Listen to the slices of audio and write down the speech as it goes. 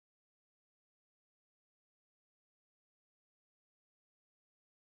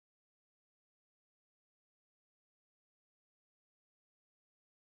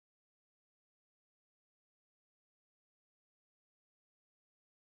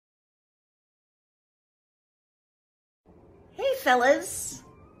fellas.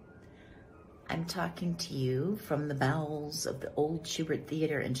 I'm talking to you from the bowels of the Old Schubert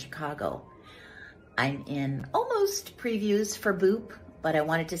Theater in Chicago. I'm in almost previews for Boop, but I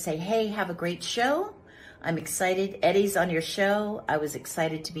wanted to say, hey, have a great show. I'm excited. Eddie's on your show. I was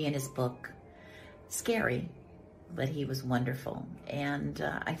excited to be in his book. Scary, but he was wonderful. And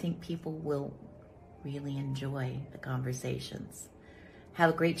I think people will really enjoy the conversations.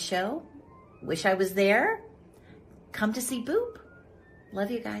 Have a great show. Wish I was there. Come to see Boop. Love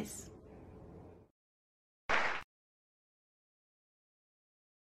you guys.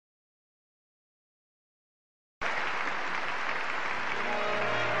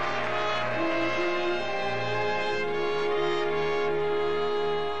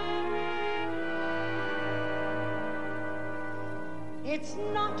 It's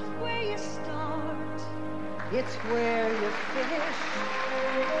not where you start, it's where you finish.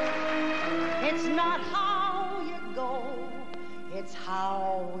 It's not how you go, it's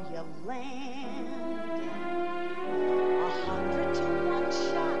how you land. 100 to 1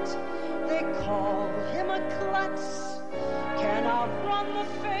 shot, they call him a klutz. Can outrun the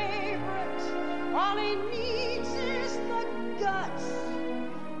favorite, all he needs is the guts.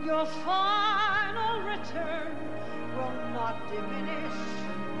 Your final return will not diminish.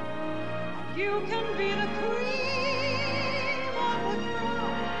 You can be the cream of the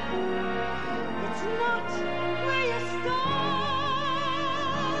crop. It's not where you start,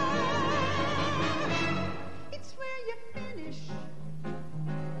 it's where you finish.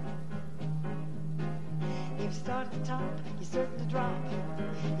 If you start at the top, you're certain to drop.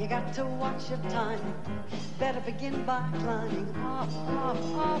 You got to watch your time. Better begin by climbing off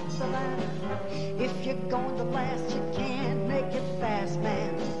the ladder. If you're going to last, you can't make it fast,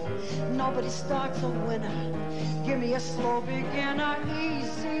 man. Nobody starts a winner. Give me a slow beginner.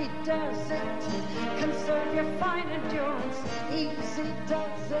 Easy does it. Conserve your fine endurance. Easy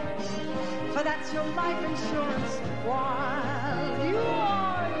does it. For that's your life insurance while you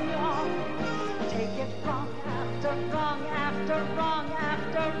are young. Take it wrong after wrong after wrong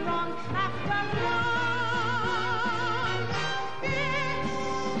after wrong after wrong.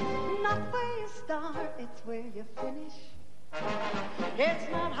 It's not where you start, it's where you finish.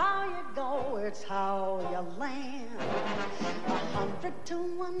 It's not how you go, it's how you land. 100 to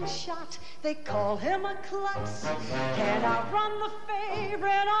 1 shot, they call him a klutz. Can't outrun the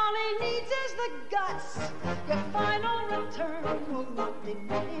favorite, all he needs is the guts. Your final return will not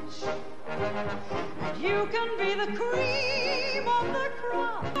diminish. And you can be the cream of the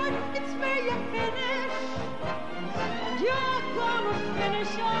crop. It's where you finish, and you're gonna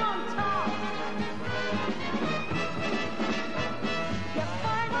finish on top.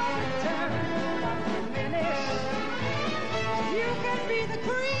 Be the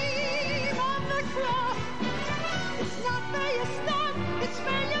cream of the crop. It's not where you start, it's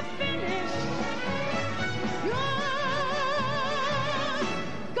where you finish. You're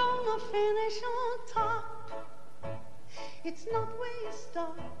gonna finish on top. It's not where you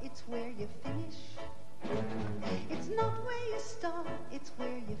start, it's where you finish. It's not where you start, it's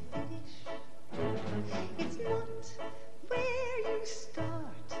where you finish. It's not where you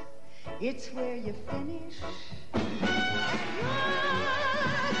start, it's where you finish.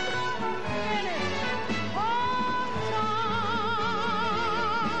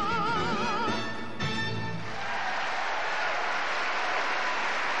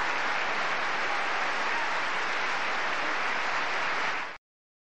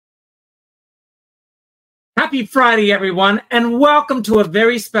 Happy Friday, everyone, and welcome to a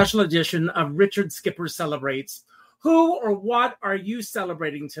very special edition of Richard Skipper Celebrates. Who or what are you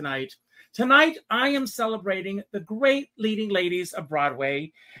celebrating tonight? Tonight, I am celebrating the great leading ladies of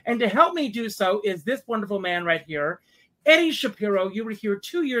Broadway, and to help me do so is this wonderful man right here, Eddie Shapiro. You were here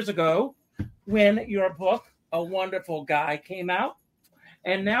 2 years ago when your book, A Wonderful Guy, came out,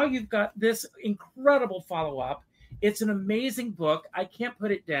 and now you've got this incredible follow-up. It's an amazing book. I can't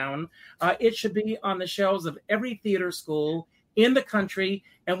put it down. It should be on the shelves of every theater school in the country,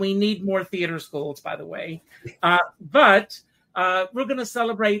 and we need more theater schools, by the way. But we're going to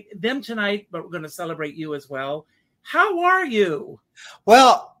celebrate them tonight, but we're going to celebrate you as well. How are you?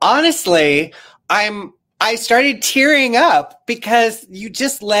 Well, honestly, I started tearing up because you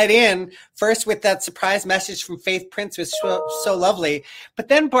just let in first with that surprise message from Faith Prince was so lovely. But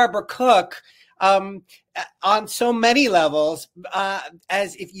then Barbara Cook, on so many levels.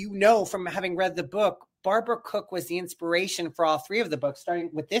 As if you know from having read the book, Barbara Cook was the inspiration for all three of the books, starting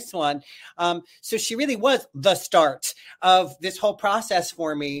with this one. So she really was the start of this whole process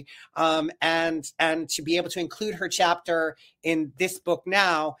for me. And to be able to include her chapter in this book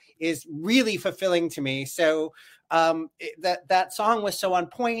now is really fulfilling to me. So that song was so on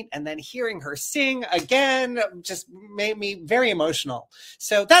point, and then hearing her sing again just made me very emotional.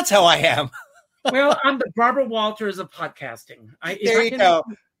 So that's how I am. Well, I'm the Barbara Walters of podcasting. There you go.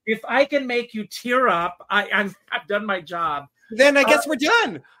 If I can make you tear up, I've done my job. Then I guess we're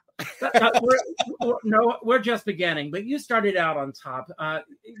done. We're just beginning. But you started out on top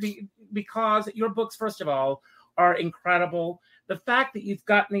because your books, first of all, are incredible. The fact that you've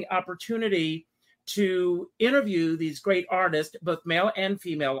gotten the opportunity to interview these great artists, both male and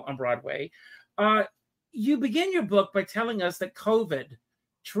female, on Broadway. You begin your book by telling us that COVID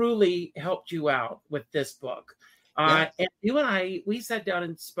truly helped you out with this book. Yes. And you and we sat down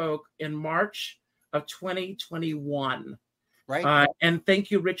and spoke in March of 2021. Right. And thank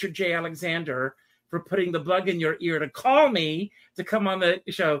you, Richard J. Alexander, for putting the bug in your ear to call me to come on the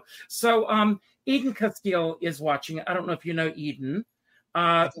show. So Eden Castile is watching. I don't know if you know Eden,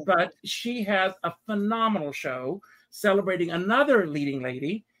 but she has a phenomenal show celebrating another leading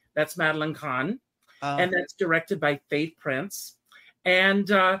lady. That's Madeline Kahn. And that's directed by Faith Prince. And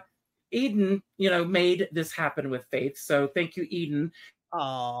Eden, made this happen with Faith. So thank you, Eden.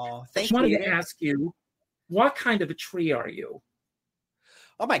 Oh, thank you. I wanted to ask you, what kind of a tree are you?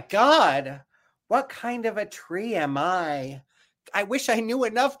 Oh my God. What kind of a tree am I? I wish I knew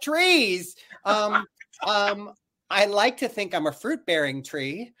enough trees. I like to think I'm a fruit-bearing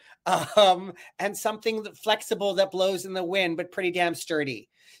tree, and something flexible that blows in the wind, but pretty damn sturdy.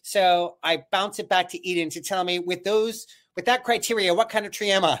 So I bounce it back to Eden to tell me with that criteria, what kind of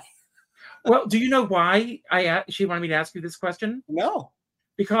tree am I? Well, do you know why she wanted me to ask you this question? No.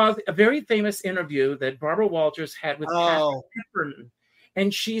 Because a very famous interview that Barbara Walters had with Katharine Hepburn.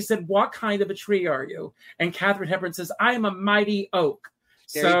 And she said, what kind of a tree are you? And Katharine Hepburn says, I am a mighty oak.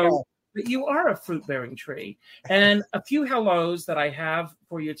 So you are a fruit-bearing tree. And a few hellos that I have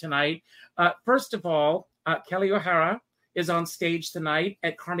for you tonight. First of all, Kelli O'Hara is on stage tonight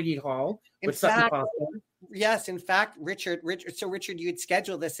at Carnegie Hall with Sutton Foster. Yes, in fact, Richard, you had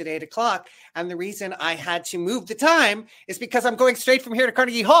scheduled this at 8:00, and the reason I had to move the time is because I'm going straight from here to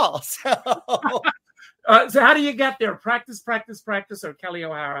Carnegie Hall. So how do you get there? Practice, or Kelli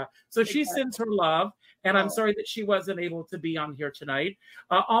O'Hara. So she sends her love, and I'm sorry that she wasn't able to be on here tonight.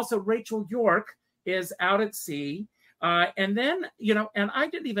 Also, Rachel York is out at sea. And then, and I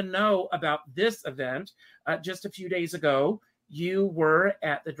didn't even know about this event just a few days ago. You were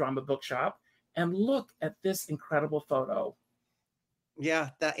at the Drama Bookshop. And look at this incredible photo. Yeah,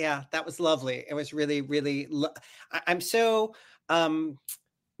 that was lovely. It was really, really. I'm so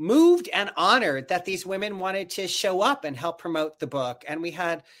moved and honored that these women wanted to show up and help promote the book. And we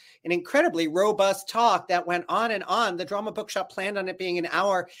had an incredibly robust talk that went on and on. The Drama Bookshop planned on it being an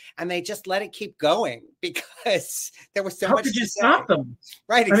hour, and they just let it keep going because there was so much. How could you stop them?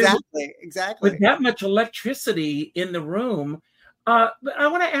 Right, exactly. With that much electricity in the room. But I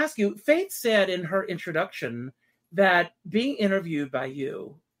want to ask you, Faith said in her introduction that being interviewed by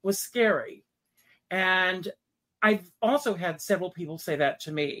you was scary. And I've also had several people say that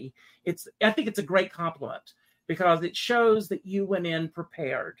to me. I think it's a great compliment because it shows that you went in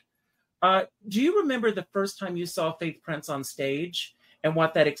prepared. Do you remember the first time you saw Faith Prince on stage and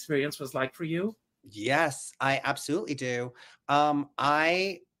what that experience was like for you? Yes, I absolutely do.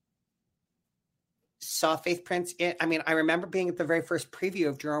 I saw Faith Prince I remember being at the very first preview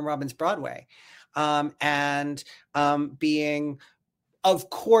of Jerome Robbins' Broadway, and being, of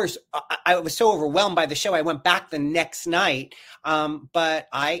course, I was so overwhelmed by the show. I went back the next night, but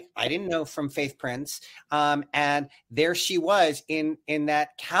I didn't know from Faith Prince, and there she was in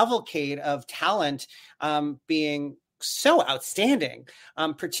that cavalcade of talent, being so outstanding,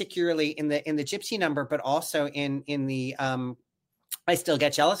 particularly in the Gypsy number, but also in the I Still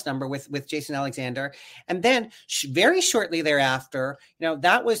Get Jealous number with Jason Alexander. And then very shortly thereafter,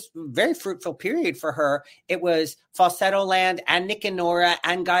 that was a very fruitful period for her. It was Falsetto Land and Nick and Nora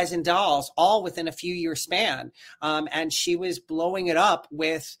and Guys and Dolls all within a few year span. And she was blowing it up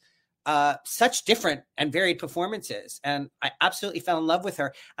with such different and varied performances. And I absolutely fell in love with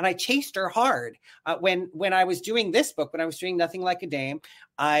her. And I chased her hard. When I was doing this book, when I was doing Nothing Like a Dame,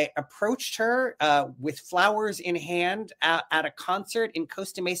 I approached her with flowers in hand at a concert in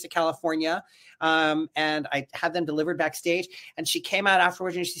Costa Mesa, California. And I had them delivered backstage. And she came out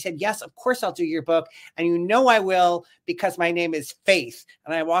afterwards and she said, yes, of course I'll do your book. And you know I will, because my name is Faith.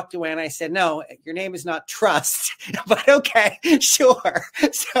 And I walked away and I said, no, your name is not Trust, but okay, sure.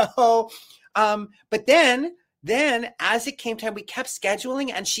 So, but then as it came time, we kept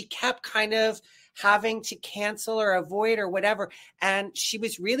scheduling and she kept kind of having to cancel or avoid or whatever. And she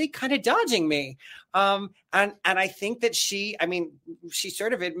was really kind of dodging me. And I think that she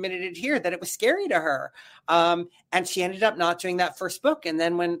sort of admitted it here that it was scary to her. And she ended up not doing that first book. And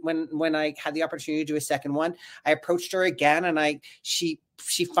then when I had the opportunity to do a second one, I approached her again and she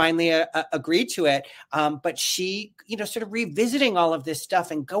finally agreed to it. But she, sort of revisiting all of this stuff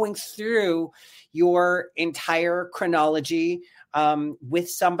and going through your entire chronology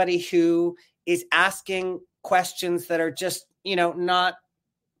with somebody who is asking questions that are just, not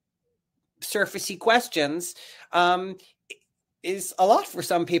surfacey questions, is a lot for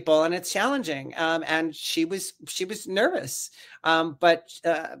some people, and it's challenging. And she was nervous. But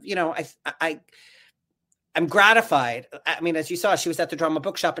I'm gratified. I mean, as you saw, she was at the Drama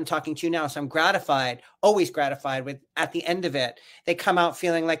Bookshop and talking to you now. So I'm gratified, always gratified with, at the end of it, they come out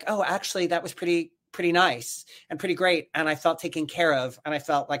feeling like, oh, actually that was pretty nice and pretty great. And I felt taken care of and I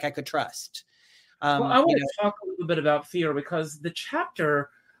felt like I could trust. Well, I want to talk a little bit about fear, because the chapter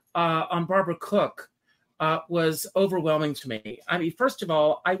on Barbara Cook was overwhelming to me. I mean, first of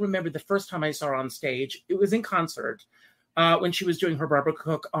all, I remember the first time I saw her on stage, it was in concert when she was doing her Barbara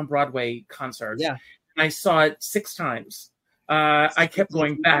Cook on Broadway concert. Yeah. I saw it 6 times. I kept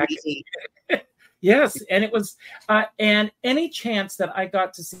going back. Yes. And it was, and any chance that I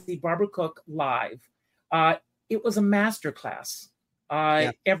got to see Barbara Cook live, it was a masterclass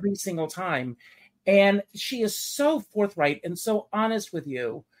every single time. And she is so forthright and so honest with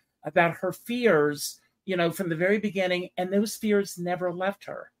you about her fears, from the very beginning. And those fears never left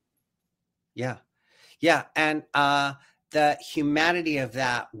her. Yeah. Yeah. And the humanity of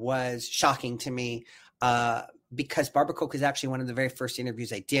that was shocking to me because Barbara Cook was actually one of the very first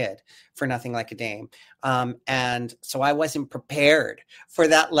interviews I did for Nothing Like a Dame. And so I wasn't prepared for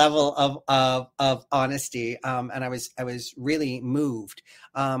that level of honesty. And I was really moved.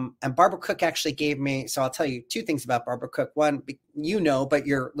 And Barbara Cook actually gave me, so I'll tell you 2 things about Barbara Cook. One, but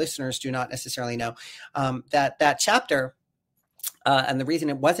your listeners do not necessarily know, that chapter, and the reason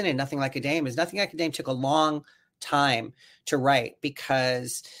it wasn't in Nothing Like a Dame is Nothing Like a Dame took a long time to write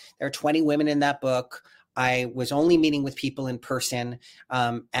because there are 20 women in that book. I was only meeting with people in person.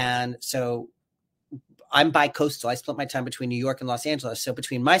 And so I'm bi-coastal. I split my time between New York and Los Angeles. So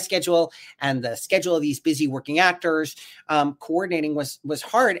between my schedule and the schedule of these busy working actors, coordinating was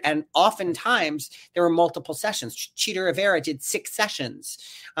hard. And oftentimes there were multiple sessions. Chita Rivera did 6 sessions.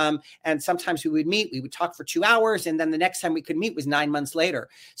 And sometimes we would talk for 2 hours. And then the next time we could meet was 9 months later.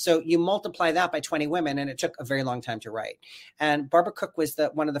 So you multiply that by 20 women and it took a very long time to write. And Barbara Cook was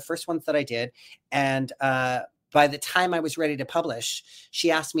one of the first ones that I did. And, by the time I was ready to publish,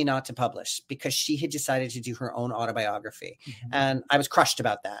 she asked me not to publish because she had decided to do her own autobiography. Mm-hmm. And I was crushed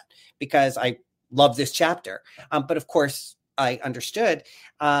about that because I love this chapter. But of course, I understood.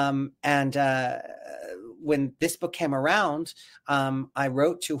 And when this book came around, I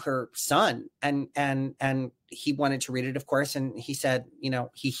wrote to her son and he wanted to read it, of course. And he said,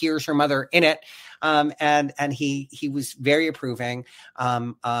 he hears her mother in it. And he was very approving.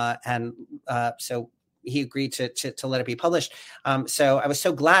 So he agreed to let it be published. So I was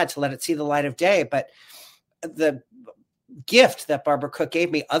so glad to let it see the light of day. But the gift that Barbara Cook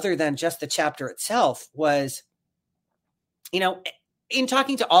gave me, other than just the chapter itself, was, in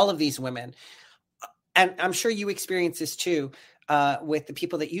talking to all of these women, and I'm sure you experience this too, with the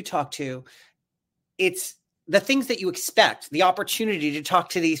people that you talk to, it's the things that you expect, the opportunity to talk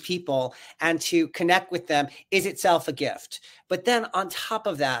to these people and to connect with them is itself a gift. But then on top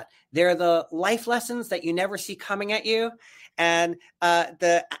of that, there are the life lessons that you never see coming at you. And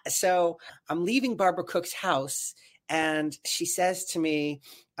so I'm leaving Barbara Cook's house and she says to me,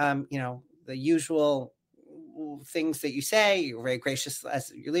 the usual things that you say, you're very gracious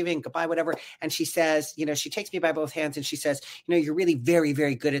as you're leaving, goodbye, whatever. And she says, she takes me by both hands and she says, you're really very,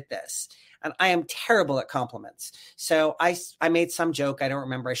 very good at this. And I am terrible at compliments. So I made some joke. I don't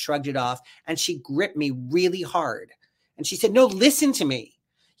remember. I shrugged it off and she gripped me really hard. And she said, no, listen to me.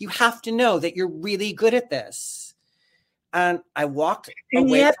 You have to know that you're really good at this. And I walked away. And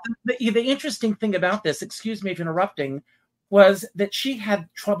yet, the interesting thing about this, excuse me for interrupting, was that she had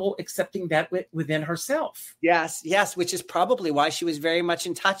trouble accepting that within herself. Yes, which is probably why she was very much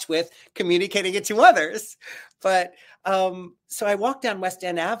in touch with communicating it to others. But so I walked down West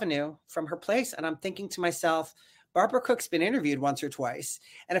End Avenue from her place, and I'm thinking to myself, Barbara Cook's been interviewed once or twice.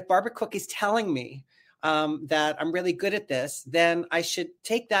 And if Barbara Cook is telling me that I'm really good at this, then I should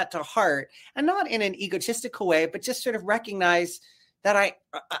take that to heart, and not in an egotistical way, but just sort of recognize that I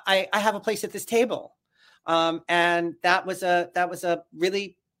have a place at this table. And that was a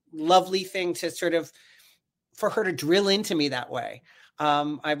really lovely thing to sort of, for her to drill into me that way.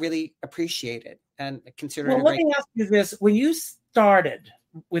 I really appreciate it and consider it. Well, let me ask you this. When you started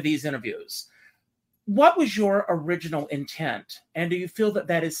with these interviews, what was your original intent? And do you feel that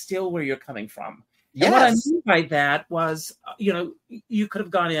that is still where you're coming from? Yes. And what I mean by that was, you could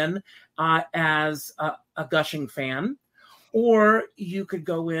have gone in as a gushing fan, or you could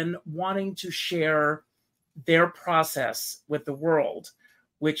go in wanting to share their process with the world,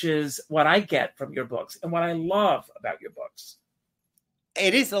 which is what I get from your books and what I love about your books.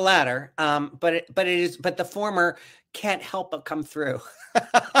 It is the latter, but the former can't help but come through.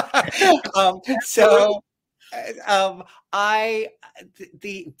 It's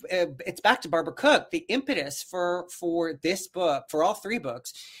back to Barbara Cook. The impetus for this book, for all three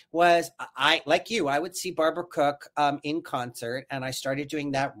books, was I would see Barbara Cook in concert, and I started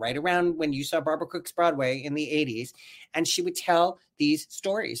doing that right around when you saw Barbara Cook's Broadway in the 80s, and she would tell these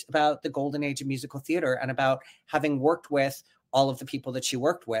stories about the golden age of musical theater and about having worked with all of the people that she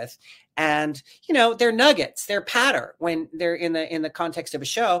worked with. And, they're nuggets, they're patter when they're in the context of a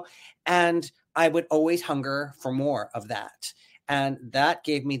show. And I would always hunger for more of that. And that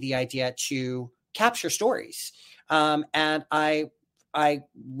gave me the idea to capture stories. And I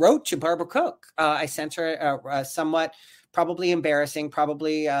wrote to Barbara Cook. I sent her a somewhat probably embarrassing,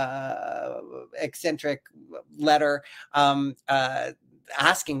 probably eccentric letter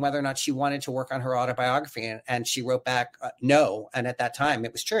asking whether or not she wanted to work on her autobiography. And she wrote back, no. And at that time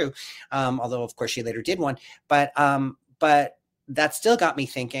it was true. Although of course she later did one, but that still got me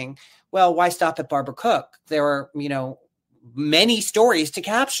thinking, well, why stop at Barbara Cook? There were, many stories to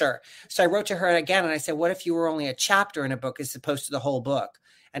capture. So I wrote to her again and I said, what if you were only a chapter in a book as opposed to the whole book?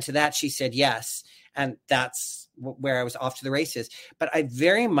 And to that she said yes. And that's where I was off to the races. But I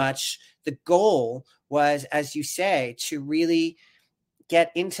very much, the goal was, as you say, to really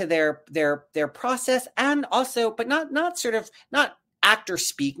get into their process, and also, but not actor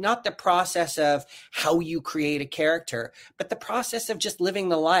speak, not the process of how you create a character, but the process of just living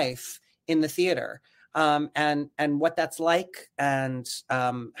the life in the theater, and what that's like, and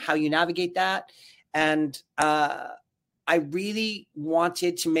how you navigate that. And I really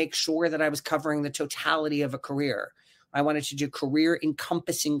wanted to make sure that I was covering the totality of a career. I wanted to do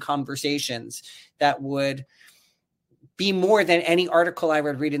career-encompassing conversations that would be more than any article I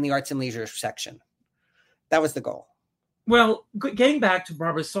would read in the arts and leisure section. That was the goal. Well, getting back to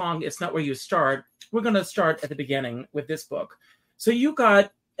Barbara's song, It's Not Where You Start, we're going to start at the beginning with this book. So you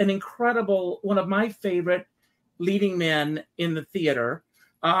got an incredible, one of my favorite leading men in the theater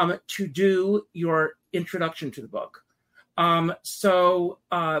to do your introduction to the book. So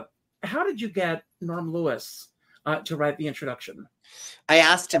how did you get Norm Lewis to write the introduction? I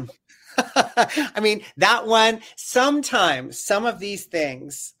asked him. I mean, that one, sometimes some of these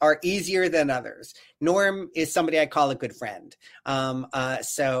things are easier than others. Norm is somebody I call a good friend. Oh,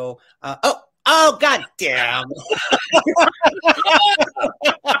 God damn.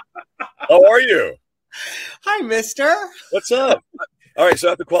 How are you? Hi, mister. What's up? All right, so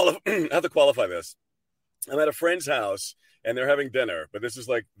I have to qualify this. I'm at a friend's house and they're having dinner, but this is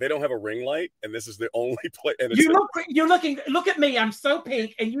like, they don't have a ring light, and this is the only place. Look at me. I'm so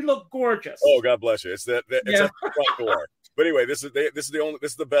pink, and you look gorgeous. Oh, God bless you. It's at the front door. But anyway, this is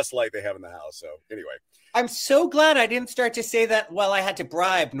the best light they have in the house. So anyway, I'm so glad I didn't start to say that. Well, I had to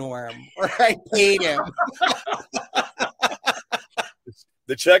bribe Norm, or I paid him.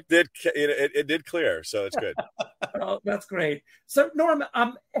 The check did clear, so it's good. Oh, that's great. So, Norm,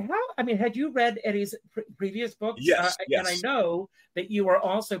 had you read Eddie's previous books? Yes. And I know that you were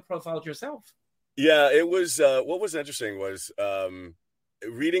also profiled yourself. Yeah, it was. What was interesting was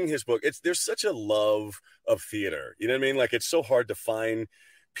reading his book. There's such a love of theater. You know what I mean? Like, it's so hard to find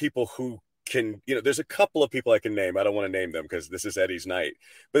people who can. There's a couple of people I can name. I don't want to name them because this is Eddie's night.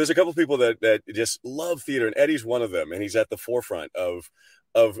 But there's a couple of people that just love theater, and Eddie's one of them. And he's at the forefront of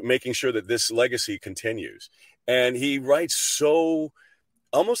making sure that this legacy continues. And he writes so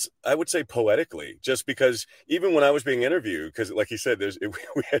almost, I would say, poetically, just because even when I was being interviewed, because like he said,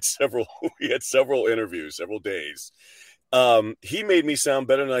 we had several interviews, several days. He made me sound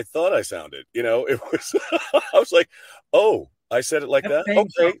better than I thought I sounded. It was, I was like, Oh, I said it like that?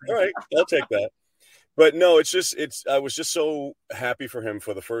 Okay, all right, I'll take that. But no, I was just so happy for him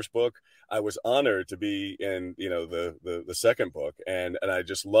for the first book. I was honored to be in, the second book. And I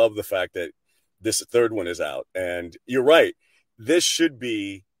just love the fact that this third one is out. And you're right. This should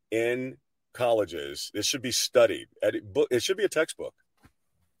be in colleges. This should be studied. It should be a textbook.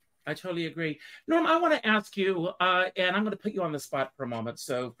 I totally agree. Norm, I want to ask you, and I'm going to put you on the spot for a moment,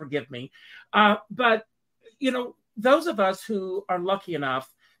 so forgive me. But, those of us who are lucky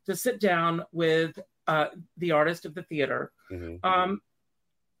enough to sit down with the artist of the theater, Mm-hmm.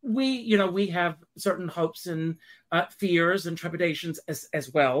 We have certain hopes and fears and trepidations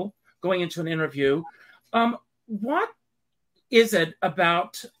as well going into an interview. What is it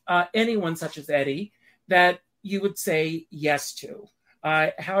about anyone such as Eddie that you would say yes to?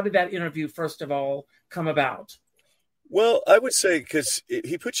 How did that interview, first of all, come about? Well, I would say because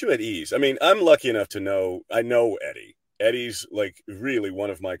he puts you at ease. I mean, I'm lucky enough to know Eddie. Eddie's like really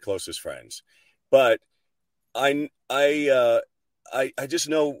one of my closest friends, but I just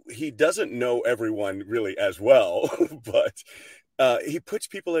know he doesn't know everyone really as well, but he puts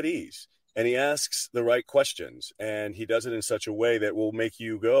people at ease and he asks the right questions and he does it in such a way that will make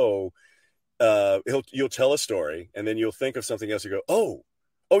you go, you'll tell a story and then you'll think of something else. You go, oh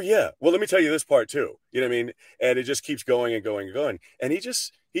yeah. Well, let me tell you this part too. You know what I mean? And it just keeps going and going and going. And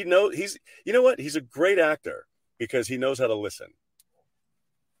he's a great actor because he knows how to listen.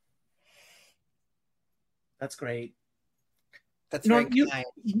 That's great. That's very you kind.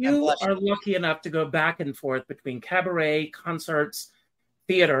 You are lucky enough to go back and forth between cabaret, concerts,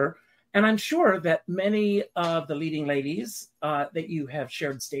 theater, and I'm sure that many of the leading ladies that you have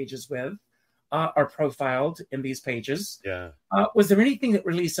shared stages with are profiled in these pages. Yeah. Was there anything that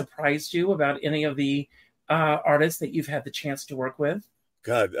really surprised you about any of the artists that you've had the chance to work with?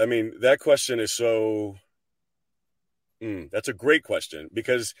 God, I mean, that question is so... that's a great question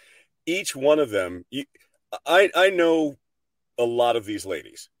because each one of them... I know a lot of these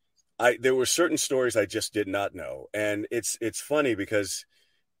ladies. There were certain stories I just did not know. And it's funny because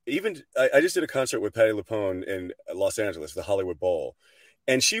even I just did a concert with Patti LuPone in Los Angeles, the Hollywood Bowl.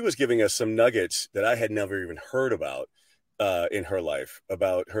 And she was giving us some nuggets that I had never even heard about in her life,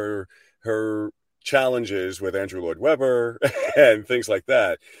 about her challenges with Andrew Lloyd Webber and things like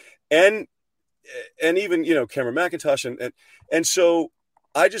that. And even, Cameron McIntosh. And so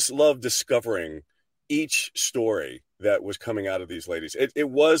I just love discovering each story that was coming out of these ladies. It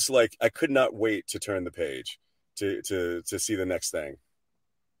was like I could not wait to turn the page to see the next thing.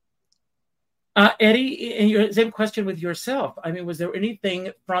 Eddie, in your same question with yourself. I mean, was there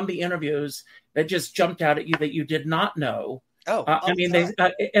anything from the interviews that just jumped out at you that you did not know?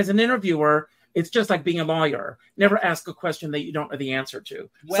 As an interviewer, it's just like being a lawyer. Never ask a question that you don't know the answer to.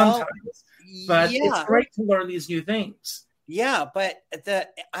 Sometimes, but it's great to learn these new things. Yeah, but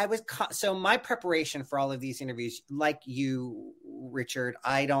so my preparation for all of these interviews, like you, Richard,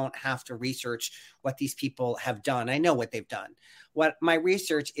 I don't have to research what these people have done. I know what they've done. What my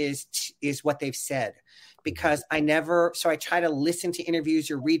research is what they've said, because I try to listen to interviews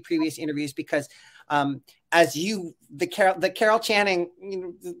or read previous interviews because as you, the Carol Channing,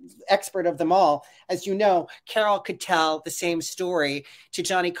 the expert of them all, as you know, Carol could tell the same story to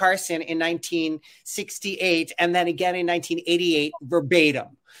Johnny Carson in 1968 and then again in 1988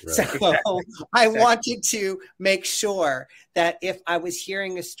 verbatim. Right. So exactly. I wanted to make sure that if I was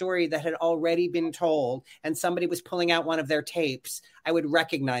hearing a story that had already been told and somebody was pulling out one of their tapes, I would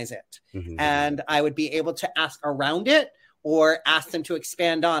recognize it. Mm-hmm. And I would be able to ask around it or ask them to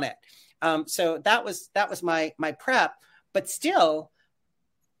expand on it. So that was my prep, but still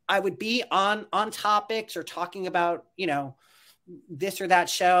I would be on topics or talking about, this or that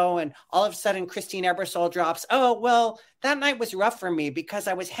show. And all of a sudden Christine Ebersole drops, oh, well, that night was rough for me because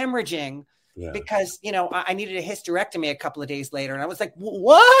I was hemorrhaging because, I needed a hysterectomy a couple of days later. And I was like,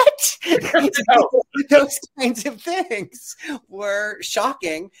 what? Those kinds of things were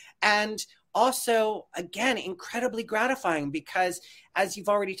shocking. And also, again, incredibly gratifying because, as you've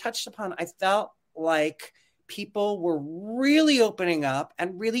already touched upon, I felt like people were really opening up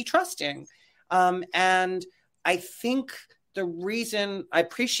and really trusting. And I think the reason I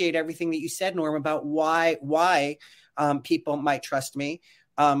appreciate everything that you said, Norm, about why people might trust me.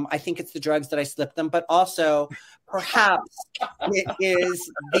 I think it's the drugs that I slipped them, but also perhaps it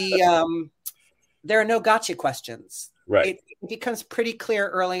is there are no gotcha questions. Right. It becomes pretty clear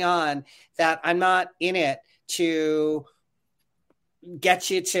early on that I'm not in it to get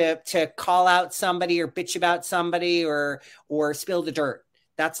you to call out somebody or bitch about somebody or spill the dirt.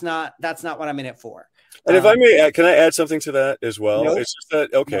 That's not what I'm in it for. And if I may add, can I add something to that as well? Nope. It's just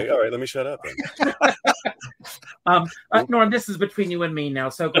that, okay, all right, let me shut up then. Norm, this is between you and me now,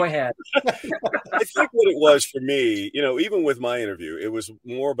 so go ahead. I think what it was for me, even with my interview, it was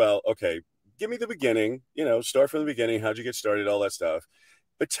more about, okay, give me the beginning, start from the beginning. How'd you get started? All that stuff.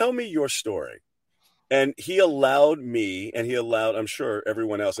 But tell me your story. And he allowed me, and he allowed, I'm sure,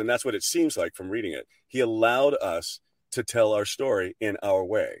 everyone else, and that's what it seems like from reading it. He allowed us to tell our story in our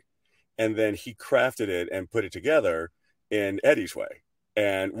way. And then he crafted it and put it together in Eddie's way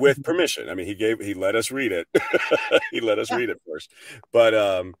and with permission. I mean, he let us read it. He let us read it first. But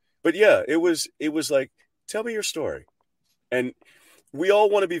yeah, it was like, tell me your story. And we all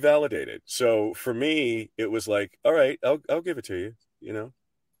want to be validated. So for me, it was like, all right, I'll give it to you,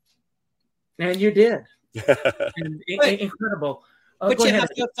 And you did. Incredible. But you have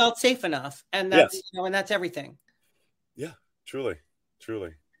to have felt safe enough. And that's, and that's everything. Yeah, truly.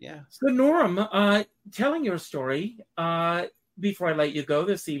 Yeah. So Norm, telling your story, before I let you go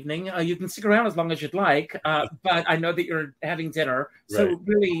this evening, you can stick around as long as you'd like, but I know that you're having dinner. So Right.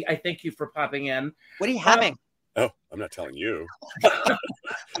 really, I thank you for popping in. What are you having? Oh, I'm not telling you.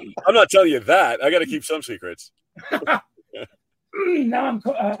 I'm not telling you that. I got to keep some secrets. Now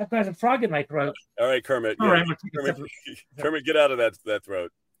I've got a frog in my throat. All right, Kermit. All right, Kermit, get out of that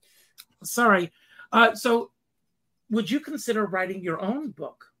throat. Sorry. So would you consider writing your own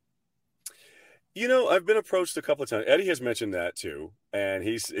book? I've been approached a couple of times. Eddie has mentioned that too. And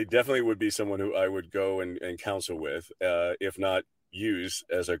he definitely would be someone who I would go and counsel with, if not use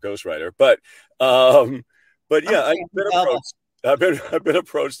as a ghostwriter. But yeah, I've been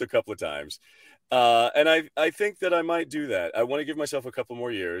approached a couple of times. And I think that I might do that. I want to give myself a couple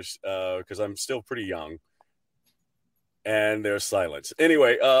more years, because I'm still pretty young. And there's silence.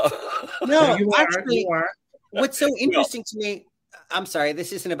 Anyway, No, you are. What's so interesting to me, I'm sorry,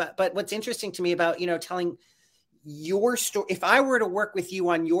 this isn't about, but what's interesting to me about, telling your story, if I were to work with you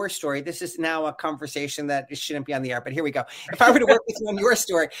on your story, this is now a conversation that shouldn't be on the air, but here we go. If I were to work with you on your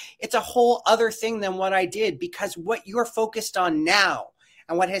story, it's a whole other thing than what I did, because what you're focused on now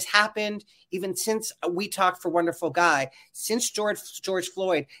and what has happened even since we talked for Wonderful Guy, since George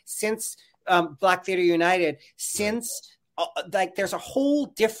Floyd, since Black Theater United, since there's a whole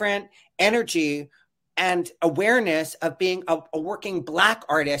different energy and awareness of being a working Black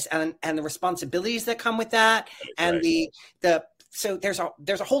artist and the responsibilities that come with that. And right. So there's a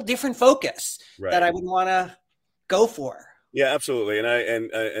whole different focus that I would want to go for. Yeah, absolutely.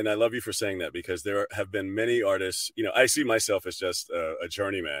 And I love you for saying that, because there have been many artists, I see myself as just a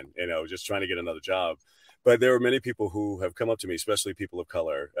journeyman, just trying to get another job. But there are many people who have come up to me, especially people of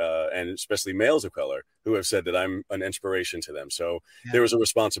color, and especially males of color, who have said that I'm an inspiration to them. So there was a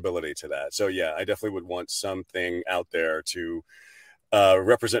responsibility to that. So yeah, I definitely would want something out there to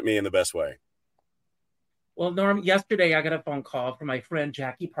represent me in the best way. Well, Norm, yesterday I got a phone call from my friend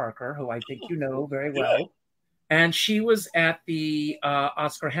Jackie Parker, who I think you know very well. Yeah. And she was at the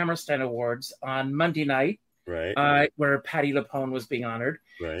Oscar Hammerstein Awards on Monday night. Right. Where Patti LuPone was being honored.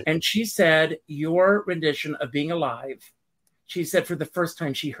 Right. And she said your rendition of Being Alive, she said for the first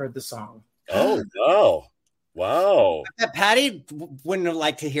time she heard the song. Oh, no. Wow. I bet Patti wouldn't have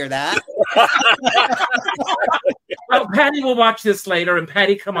liked to hear that. Well, Patti will watch this later, and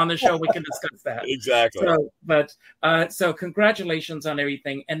Patti, come on the show. We can discuss that. Exactly. So congratulations on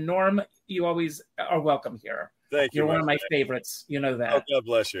everything. And Norm, you always are welcome here. Thank you. You're one of my favorites. You know that. Oh, God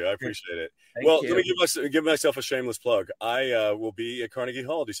bless you. I appreciate it. Thank well, you. Let me give myself a shameless plug. I will be at Carnegie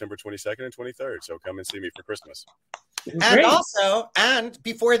Hall December 22nd and 23rd. So come and see me for Christmas. And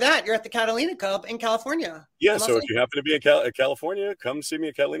before that, you're at the Catalina Club in California. Yeah. So if you happen to be in California, come see me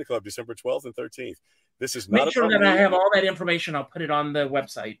at Catalina Club December 12th and 13th. This is not Make sure that I have all that information. I'll put it on the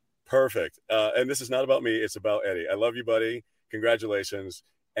website. Perfect. And this is not about me. It's about Eddie. I love you, buddy. Congratulations.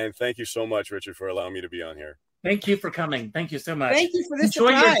 And thank you so much, Richard, for allowing me to be on here. Thank you for coming. Thank you so much. Thank you for this.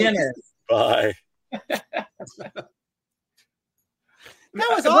 Enjoy your dinner. Bye. That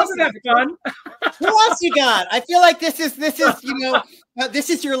was awesome. Wasn't that fun? Who else you got? I feel like this is this is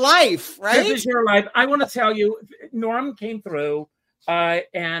your life, right? This is your life. I want to tell you, Norm came through,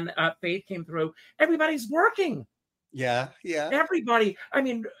 and Faith came through. Everybody's working. Yeah. Everybody. I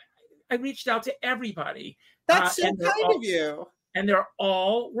mean, I reached out to everybody. That's so kind of you. And they're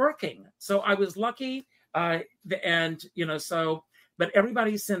all working. So I was lucky. But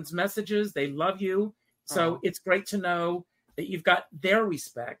everybody sends messages. They love you. So It's great to know that you've got their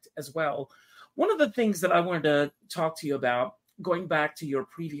respect as well. One of the things that I wanted to talk to you about, going back to your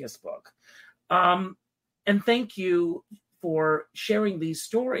previous book, and thank you for sharing these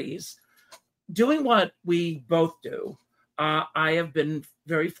stories, doing what we both do, I have been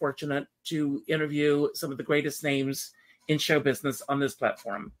very fortunate to interview some of the greatest names in show business on this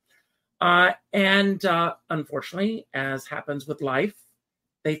platform. And unfortunately, as happens with life,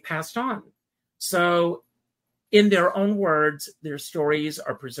 they've passed on. So in their own words, their stories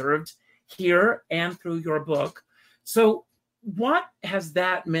are preserved here and through your book. So what has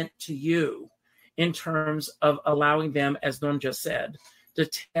that meant to you in terms of allowing them, as Norm just said, to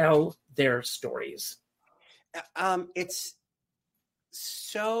tell their stories? It's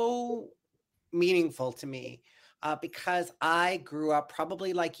so meaningful to me because I grew up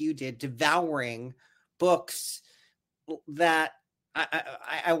probably like you did, devouring books that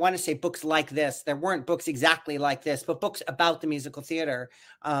I want to say books like this. There weren't books exactly like this, but books about the musical theater.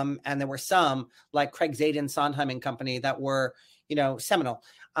 And there were some like Craig Zadan, Sondheim and Company that were, seminal.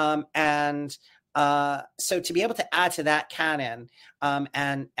 So to be able to add to that canon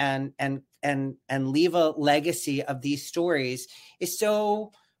and leave a legacy of these stories is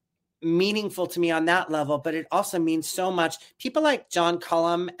so meaningful to me on that level, but it also means so much. People like John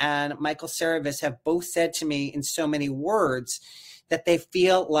Cullum and Michael Cerveris have both said to me in so many words that they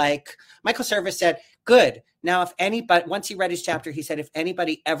feel like Michael Cerveris said, good. Now, once he read his chapter, he said, if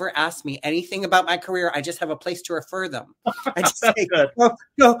anybody ever asks me anything about my career, I just have a place to refer them. I just say,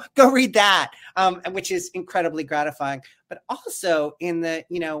 go read that, which is incredibly gratifying. But also in the,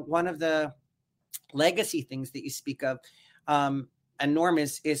 one of the legacy things that you speak of, and Norm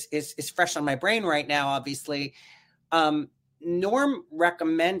is fresh on my brain right now, obviously. Norm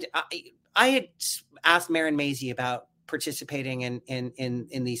recommended, I had asked Marin Mazzie about participating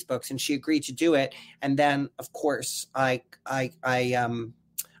in these books, and she agreed to do it. And then, of course, I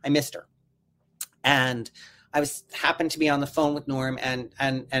missed her, and I happened to be on the phone with Norm and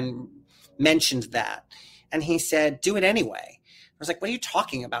mentioned that, and he said, "Do it anyway." I was like, "What are you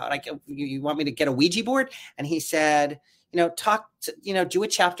talking about? You want me to get a Ouija board?" And he said, do a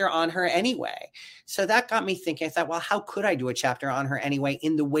chapter on her anyway. So that got me thinking. I thought, well, how could I do a chapter on her anyway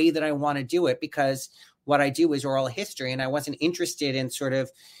in the way that I want to do it? Because what I do is oral history, and I wasn't interested in sort of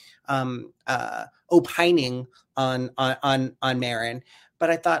opining on Marin. But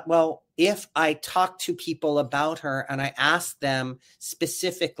I thought, well, if I talk to people about her and I ask them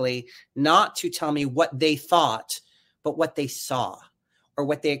specifically not to tell me what they thought, but what they saw or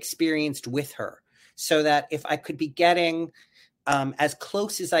what they experienced with her, so that if I could be getting as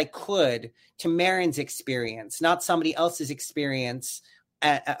close as I could to Marin's experience, not somebody else's experience,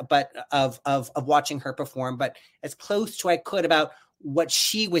 but of watching her perform, but as close to I could about what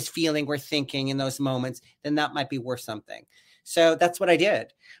she was feeling or thinking in those moments, then that might be worth something. So that's what I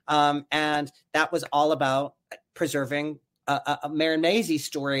did. And that was all about preserving a Marin Mazzie's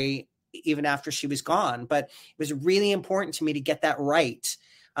story even after she was gone. But it was really important to me to get that right.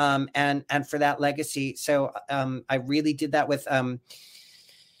 And for that legacy. So I really did that with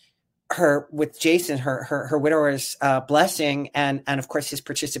with Jason, her widower's blessing, and of course his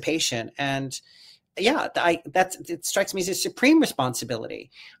participation. And yeah, it strikes me as a supreme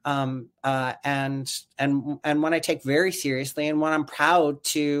responsibility, and one I take very seriously, and one I'm proud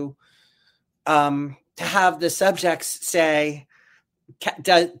to have the subjects say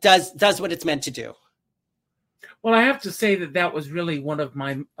does what it's meant to do. Well, I have to say that was really one of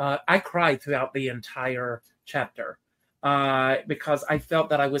my, I cried throughout the entire chapter because I felt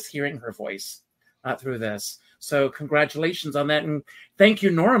that I was hearing her voice through this. So congratulations on that. And thank you,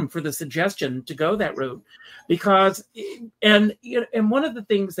 Norm, for the suggestion to go that route. Because, and one of the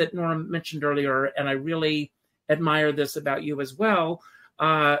things that Norm mentioned earlier, and I really admire this about you as well,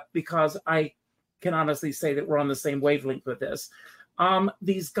 because I can honestly say that we're on the same wavelength with this.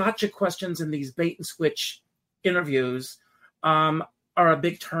 These gotcha questions and these bait and switch interviews are a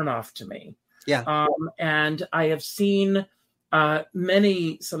big turnoff to me. Yeah. And I have seen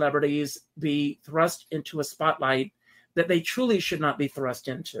many celebrities be thrust into a spotlight that they truly should not be thrust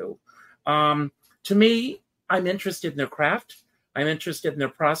into. To me, I'm interested in their craft. I'm interested in their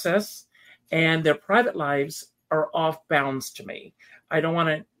process, and their private lives are off bounds to me. I don't want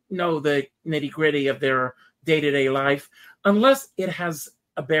to know the nitty-gritty of their day-to-day life unless it has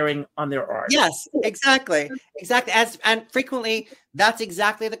a bearing on their art. Yes, exactly. And frequently that's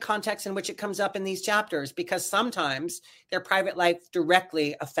exactly the context in which it comes up in these chapters, because sometimes their private life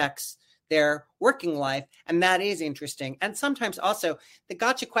directly affects their working life, and that is interesting. And sometimes also the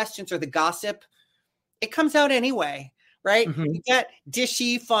gotcha questions or the gossip, it comes out anyway, right? Mm-hmm. You get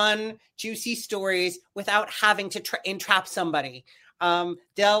dishy, fun, juicy stories without having to entrap somebody.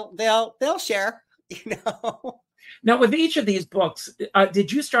 They'll share, Now, with each of these books,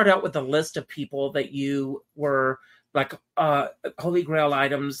 did you start out with a list of people that you were like holy grail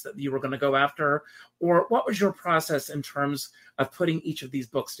items that you were going to go after? Or what was your process in terms of putting each of these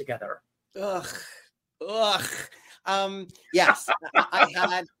books together? Yes.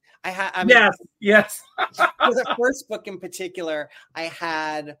 I mean, yes. for the first book in particular, I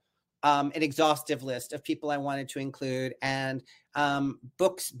had an exhaustive list of people I wanted to include, and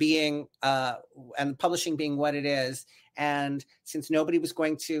books being and publishing being what it is. And since nobody was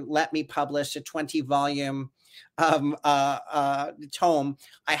going to let me publish a 20-volume tome,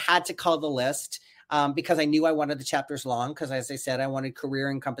 I had to call the list. Because I knew I wanted the chapters long, because as I said, I wanted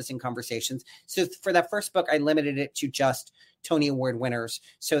career-encompassing conversations. So for that first book, I limited it to just Tony Award winners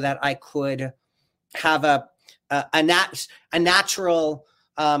so that I could have a natural,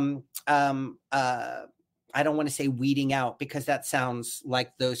 I don't want to say weeding out, because that sounds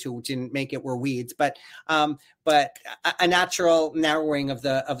like those who didn't make it were weeds, but a natural narrowing of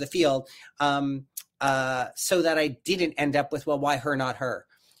the field, so that I didn't end up with, well, why her, not her?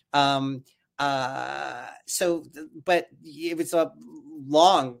 But it was a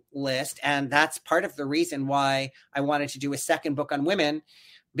long list, and that's part of the reason why I wanted to do a second book on women,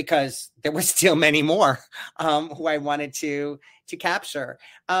 because there were still many more who I wanted to capture.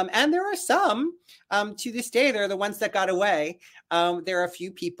 And there are some to this day, they're the ones that got away. There are a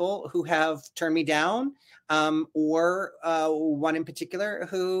few people who have turned me down, or one in particular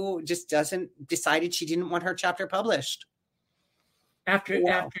who just decided she didn't want her chapter published. After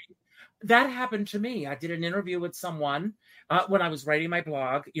that happened to me. I did an interview with someone when I was writing my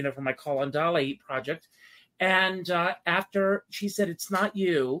blog, for my Call on Dolly project. And after she said, "It's not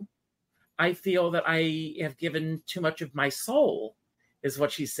you. I feel that I have given too much of my soul," is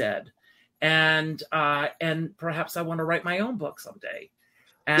what she said. And perhaps I want to write my own book someday.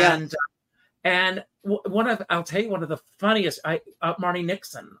 And I'll tell you, one of the funniest, Marnie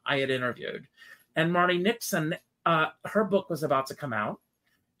Nixon I had interviewed. And Marnie Nixon, her book was about to come out,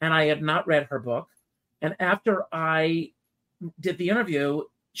 and I had not read her book. And after I did the interview,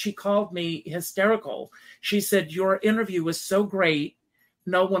 she called me hysterical. She said, "Your interview was so great,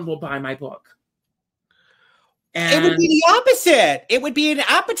 no one will buy my book." And it would be the opposite. It would be an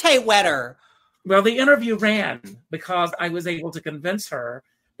appetite whetter. Well, the interview ran because I was able to convince her,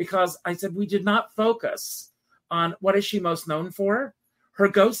 because I said, we did not focus on what is she most known for? Her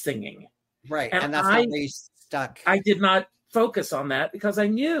ghost singing. Right. And that's not where you stuck. I did not focus on that because I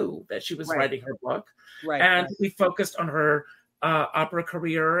knew that she was writing her book. Right. And we focused on her opera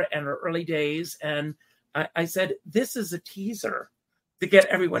career and her early days. And I said, this is a teaser to get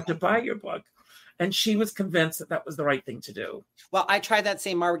everyone to buy your book. And she was convinced that that was the right thing to do. Well, I tried that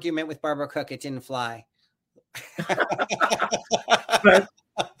same argument with Barbara Cook. It didn't fly. But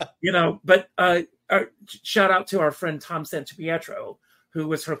shout out to our friend Tom Santapietro, who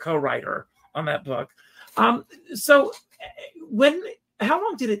was her co-writer on that book. So how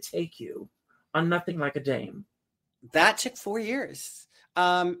long did it take you on Nothing Like a Dame? That took 4 years.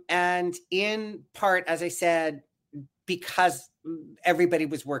 And in part, as I said, because everybody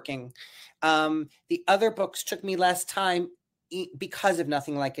was working. The other books took me less time because of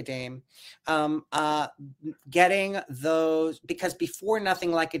Nothing Like a Dame. Getting those, because before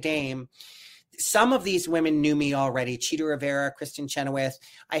Nothing Like a Dame, some of these women knew me already. Chita Rivera, Kristen Chenoweth,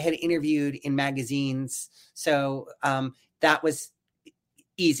 I had interviewed in magazines. So that was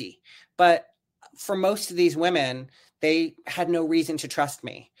easy. But for most of these women, they had no reason to trust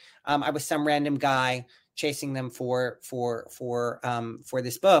me. I was some random guy chasing them for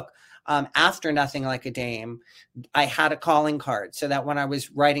this book. After Nothing Like a Dame, I had a calling card so that when I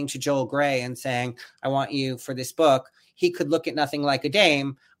was writing to Joel Grey and saying, I want you for this book, he could look at Nothing Like a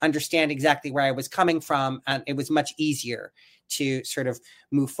Dame, understand exactly where I was coming from, and it was much easier to sort of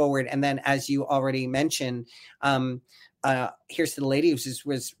move forward. And then, as you already mentioned, Here's to the Lady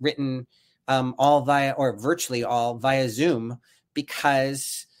was written all via, or virtually all via Zoom,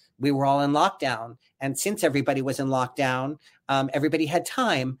 because we were all in lockdown. And since everybody was in lockdown, everybody had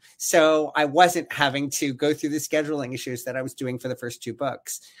time. So I wasn't having to go through the scheduling issues that I was doing for the first two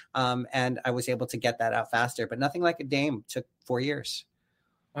books. And I was able to get that out faster. But Nothing Like a Dame took 4 years.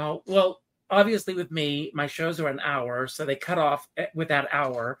 Well, obviously with me, my shows are an hour, so they cut off with that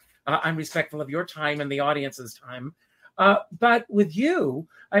hour. I'm respectful of your time and the audience's time. But with you,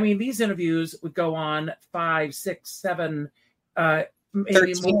 I mean, these interviews would go on 5, 6, 7,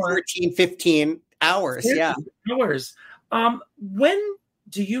 maybe 13, more. 14, 15 hours. Yeah. Hours. When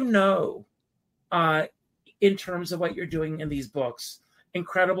do you know, in terms of what you're doing in these books?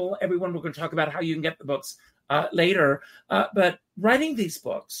 Incredible. Everyone, we're going to talk about how you can get the books later. But writing these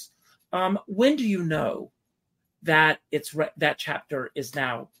books, when do you know that that chapter is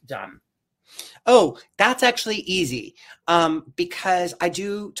now done? Oh, that's actually easy, because I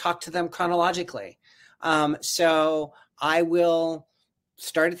do talk to them chronologically. So I will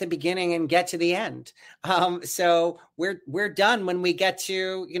start at the beginning and get to the end. So we're done when we get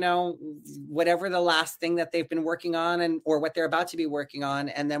to, whatever the last thing that they've been working on or what they're about to be working on,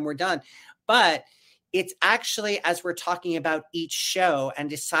 and then we're done. But it's actually, as we're talking about each show and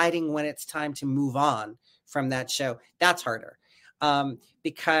deciding when it's time to move on from that show, that's harder.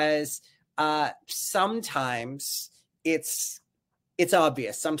 Because sometimes it's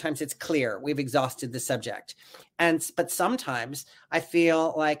obvious. Sometimes it's clear. We've exhausted the subject. But sometimes I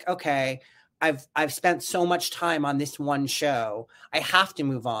feel like, okay, I've spent so much time on this one show. I have to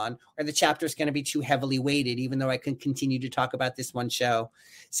move on, or the chapter is going to be too heavily weighted, even though I can continue to talk about this one show.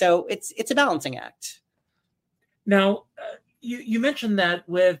 So it's a balancing act. Now, you mentioned that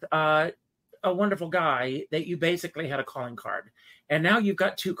with a wonderful guy that you basically had a calling card, and now you've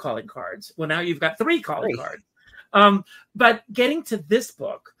got 2 calling cards. Well, now you've got 3 calling cards. But getting to this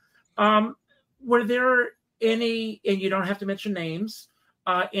book, were there any, and you don't have to mention names,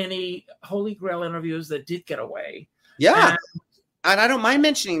 any Holy Grail interviews that did get away? Yeah. And I don't mind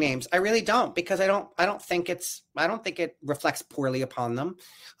mentioning names. I really don't, because I don't think it reflects poorly upon them.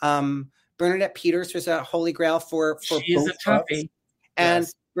 Bernadette Peters was a Holy Grail for she's a toughie. And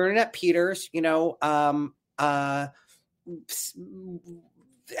yes. Bernadette Peters,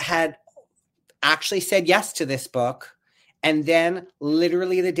 had actually said yes to this book, and then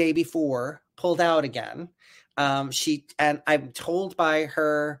literally the day before pulled out again. I'm told by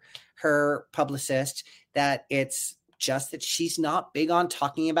her publicist that it's just that she's not big on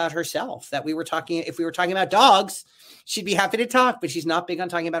talking about herself. That if we were talking about dogs, she'd be happy to talk, but she's not big on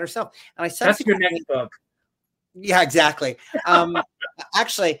talking about herself. And I said, that's your next book. Yeah, exactly.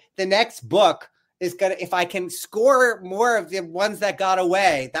 Actually, the next book is gonna, if I can score more of the ones that got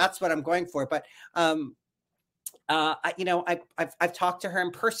away, that's what I'm going for. But I've talked to her in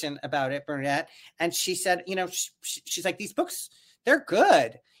person about it, Bernadette, and she said, she's like, these books, they're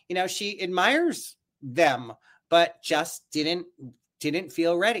good. She admires them, but just didn't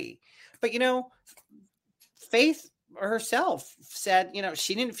feel ready. But Faith herself said,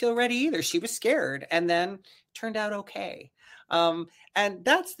 she didn't feel ready either. She was scared, and then turned out okay. And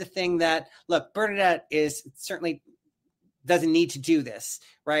that's the thing that, look, Bernadette is certainly doesn't need to do this,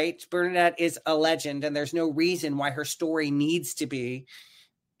 right? Bernadette is a legend, and there's no reason why her story needs to be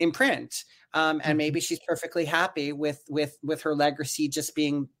in print. And maybe she's perfectly happy with her legacy just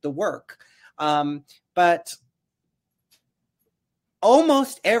being the work. But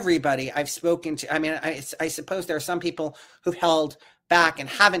almost everybody I've spoken to, I mean, I suppose there are some people who've held back and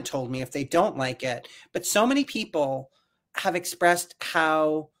haven't told me if they don't like it, but so many people have expressed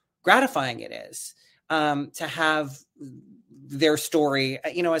how gratifying it is to have their story,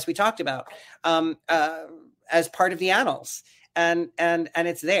 as we talked about, as part of the annals, and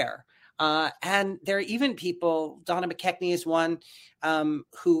it's there. And there are even people, Donna McKechnie is one,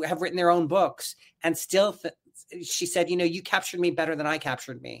 who have written their own books and still, she said, you captured me better than I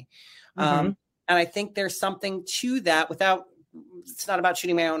captured me. And I think there's something to that it's not about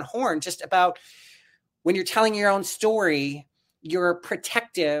shooting my own horn, just about when you're telling your own story, you're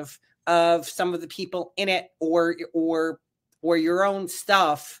protective of some of the people in it or your own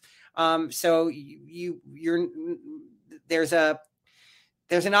stuff. So there's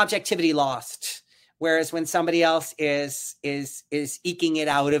an objectivity lost. Whereas when somebody else is eking it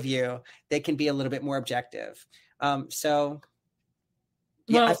out of you, they can be a little bit more objective. It's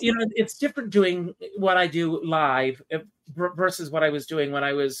different doing what I do live versus what I was doing when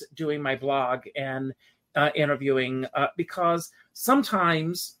I was doing my blog and interviewing, because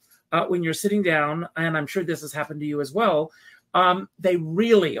sometimes when you're sitting down, and I'm sure this has happened to you as well, they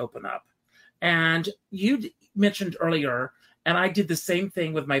really open up. And you mentioned earlier, and I did the same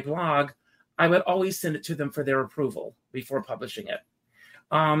thing with my blog, I would always send it to them for their approval before publishing it.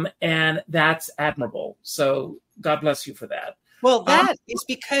 And that's admirable. So God bless you for that. Well, that is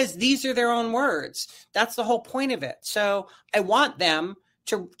because these are their own words. That's the whole point of it. So I want them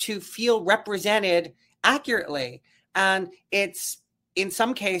to feel represented accurately. And it's, in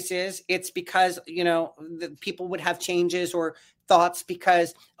some cases, it's because, the people would have changes or thoughts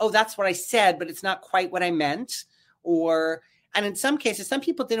because, that's what I said, but it's not quite what I meant. And in some cases, some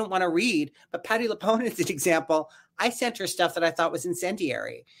people didn't want to read, but Patti LuPone is an example. I sent her stuff that I thought was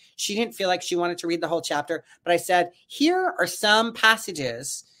incendiary. She didn't feel like she wanted to read the whole chapter, but I said, here are some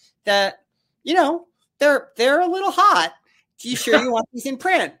passages that, they're a little hot. Are you sure you want these in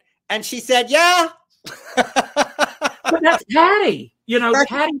print? And she said, yeah. But that's Patti.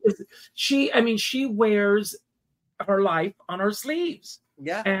 Patti she wears her life on her sleeves.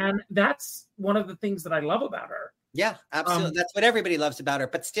 Yeah. And that's one of the things that I love about her. Yeah, absolutely. That's what everybody loves about her.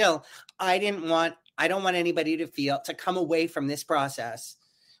 But still, I don't want anybody to come away from this process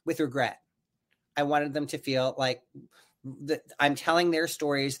with regret. I wanted them to feel like I'm telling their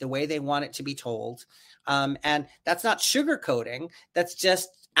stories the way they want it to be told. And that's not sugarcoating. That's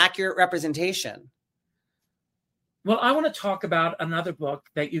just accurate representation. Well, I want to talk about another book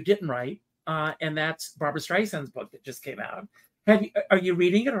that you didn't write, and that's Barbra Streisand's book that just came out. Are you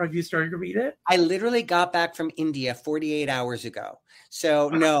reading it, or have you started to read it? I literally got back from India 48 hours ago. So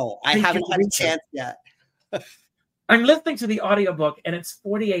no, I haven't had a chance yet. I'm listening to the audiobook, and it's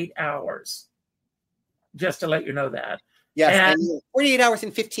 48 hours. Just to let you know that. Yes, and 48 hours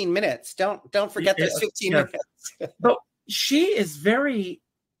and 15 minutes. Don't forget those 15 minutes. But she is very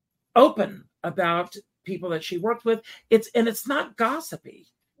open about people that she worked with. It's not gossipy.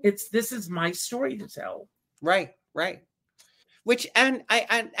 This is my story to tell. Right. Which and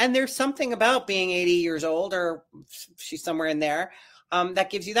there's something about being 80 years old, or she's somewhere in there, that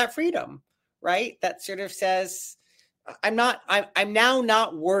gives you that freedom, right? That sort of says, I'm now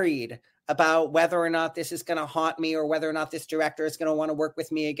not worried about whether or not this is going to haunt me, or whether or not this director is going to want to work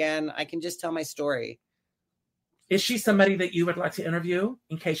with me again. I can just tell my story. Is she somebody that you would like to interview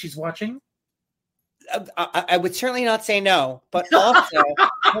in case she's watching? I would certainly not say no, but also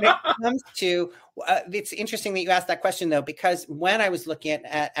when it comes to, it's interesting that you asked that question though, because when I was looking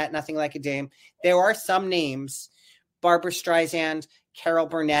at Nothing Like a Dame, there are some names, Barbra Streisand, Carol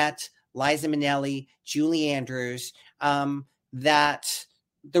Burnett, Liza Minnelli, Julie Andrews, that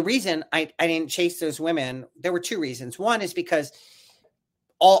the reason I didn't chase those women, there were two reasons. One is because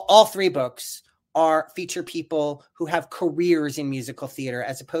all three books feature people who have careers in musical theater,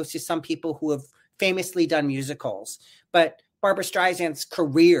 as opposed to some people who have famously done musicals. But Barbra Streisand's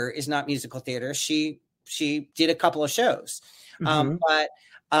career is not musical theater. She did a couple of shows,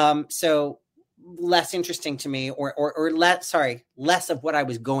 so less interesting to me, or less of what I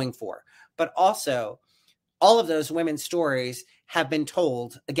was going for. But also, all of those women's stories have been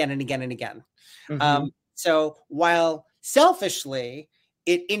told again and again and again. So while selfishly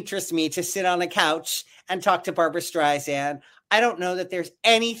it interests me to sit on a couch and talk to Barbra Streisand, I don't know that there's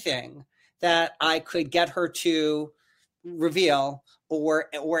anything that I could get her to reveal,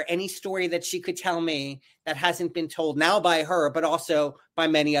 or any story that she could tell me that hasn't been told now by her, but also by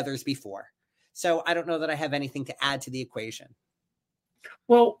many others before. So I don't know that I have anything to add to the equation.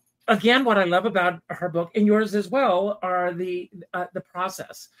 Well, again, what I love about her book, and yours as well, are the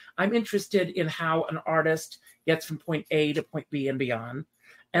process. I'm interested in how an artist gets from point A to point B and beyond,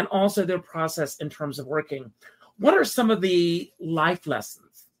 and also their process in terms of working. What are some of the life lessons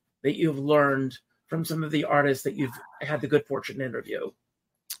that you've learned from some of the artists that you've had the good fortune to interview?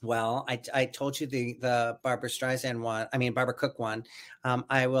 Well, I told you the Barbra Streisand one, Barbara Cook one.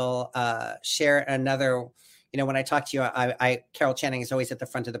 I will share another. When I talk to you, Carol Channing is always at the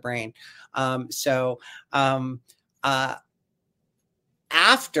front of the brain.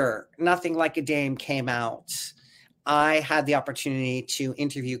 After Nothing Like a Dame came out, I had the opportunity to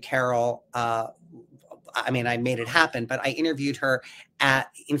interview Carol. I made it happen, but I interviewed her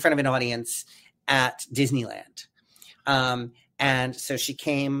in front of an audience at Disneyland. And so she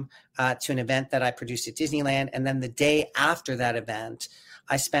came to an event that I produced at Disneyland. And then the day after that event,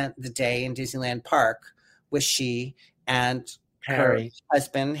 I spent the day in Disneyland Park with she and her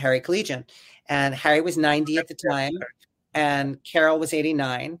husband, Harry Collegian. And Harry was 90 at the time, and Carol was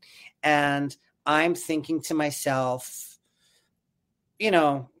 89. And I'm thinking to myself,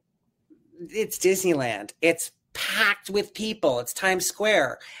 it's Disneyland. It's packed with people. It's Times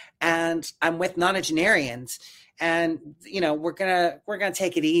Square. And I'm with nonagenarians. And, we're gonna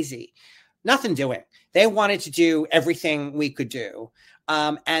take it easy. Nothing doing. They wanted to do everything we could do.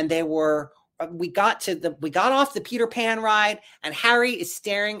 And we got off the Peter Pan ride, and Harry is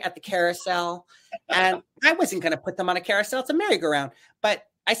staring at the carousel. And I wasn't going to put them on a carousel. It's a merry-go-round. But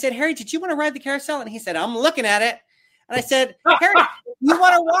I said, Harry, did you want to ride the carousel? And he said, I'm looking at it. And I said, Harry, you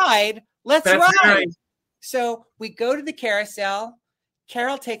want to ride? Let's ride. Right. So we go to the carousel.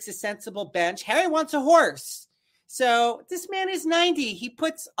 Carol takes a sensible bench. Harry wants a horse. So this man is 90. He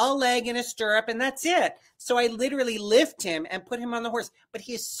puts a leg in a stirrup, and that's it. So I literally lift him and put him on the horse. But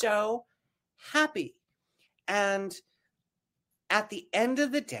he is so happy. And at the end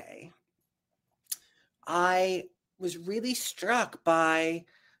of the day, I was really struck by,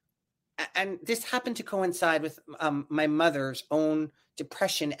 and this happened to coincide with my mother's own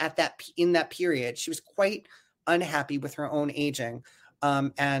depression in that period. She was quite unhappy with her own aging,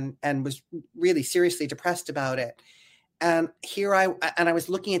 and was really seriously depressed about it. And I was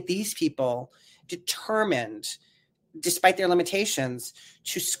looking at these people determined despite their limitations,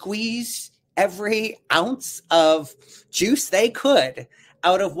 to squeeze every ounce of juice they could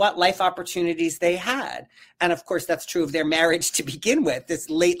out of what life opportunities they had. And of course, that's true of their marriage to begin with, this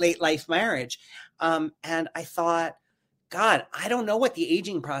late life marriage. And I thought, God, I don't know what the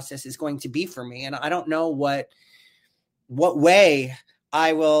aging process is going to be for me. And I don't know what way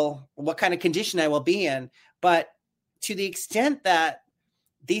I will, what kind of condition I will be in. But to the extent that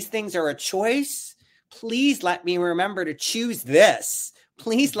these things are a choice, please let me remember to choose this.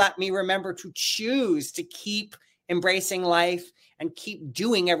 Please let me remember to choose to keep embracing life and keep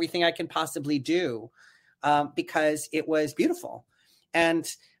doing everything I can possibly do, because it was beautiful. And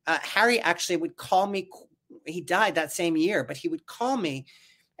Harry actually would call me. He died that same year, but he would call me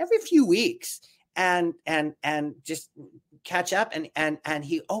every few weeks and just catch up. And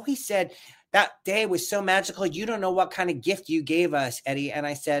he always said, that day was so magical. You don't know what kind of gift you gave us, Eddie. And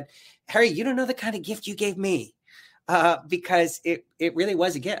I said, Harry, you don't know the kind of gift you gave me, because it really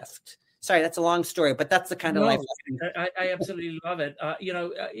was a gift. Sorry, that's a long story, but that's the kind of life. I absolutely love it.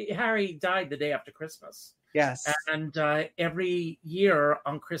 Harry died the day after Christmas. Yes. And every year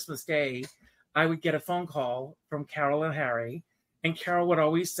on Christmas Day, I would get a phone call from Carol and Harry, and Carol would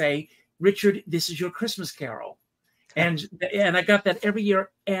always say, Richard, this is your Christmas carol. And I got that every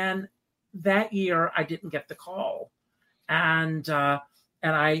year. And that year I didn't get the call. And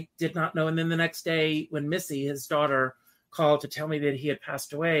I did not know. And then the next day when Missy, his daughter, called to tell me that he had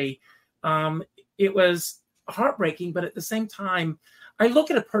passed away, it was heartbreaking. But at the same time, I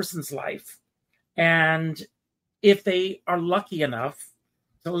look at a person's life, and if they are lucky enough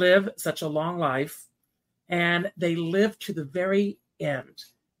to live such a long life, and they live to the very end,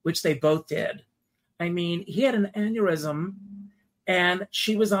 which they both did. I mean, he had an aneurysm, and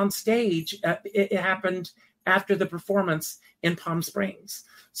she was on stage. It happened after the performance in Palm Springs.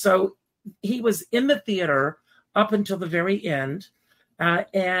 So he was in the theater up until the very end,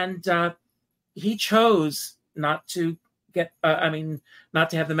 and he chose not to get, not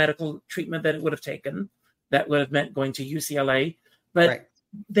to have the medical treatment that it would have taken. That would have meant going to UCLA, but right.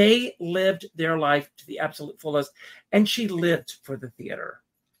 They lived their life to the absolute fullest, and she lived for the theater,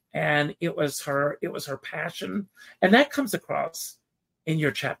 and it was her passion, and that comes across in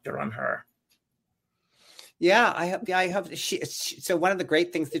your chapter on her. Yeah, I have. So one of the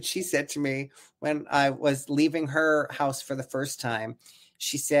great things that she said to me when I was leaving her house for the first time,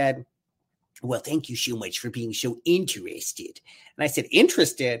 she said, well, thank you so much for being so interested. And I said,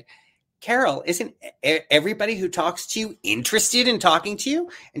 interested? Carol, isn't everybody who talks to you interested in talking to you?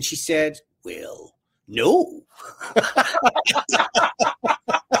 And she said, well, no.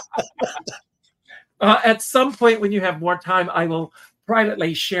 At some point when you have more time, I will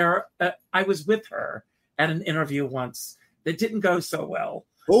privately share. I was with her at an interview once that didn't go so well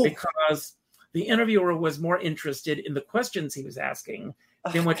because the interviewer was more interested in the questions he was asking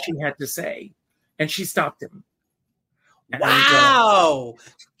than what she had to say. And she stopped him. Wow.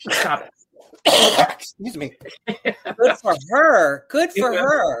 Stop it. Excuse me. Good for her. Good for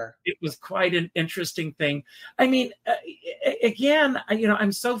her. It was quite an interesting thing. I mean, again,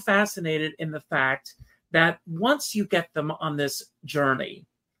 I'm so fascinated in the fact that once you get them on this journey,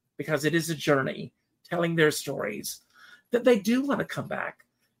 because it is a journey, telling their stories, that they do want to come back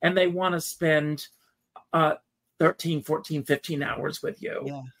and they want to spend 13, 14, 15 hours with you.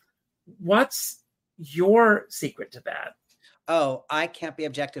 Yeah. What's your secret to that? Oh, I can't be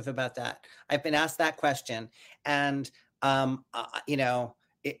objective about that. I've been asked that question, and my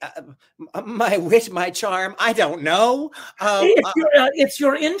wit, my charm, I don't know. It's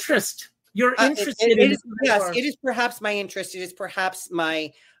your interest. You're interested in it. Yes, it is perhaps my interest. It is perhaps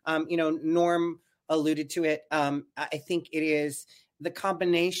my, Norm alluded to it. I think it is the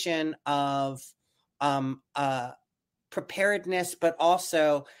combination of preparedness, but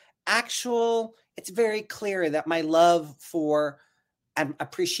also it's very clear that my love for and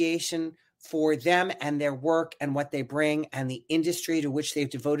appreciation for them and their work and what they bring and the industry to which they've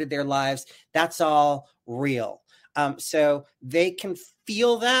devoted their lives, that's all real. So they can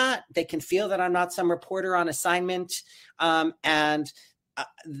feel that. They can feel that I'm not some reporter on assignment. And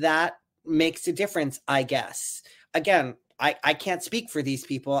that makes a difference, I guess. Again, I can't speak for these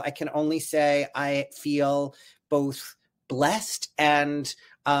people. I can only say I feel both blessed and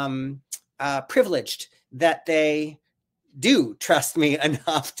privileged that they do trust me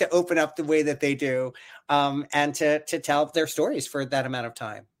enough to open up the way that they do, and to tell their stories for that amount of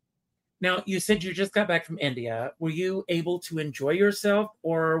time. Now, you said you just got back from India. Were you able to enjoy yourself,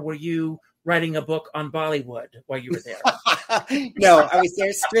 or were you writing a book on Bollywood while you were there? No, I was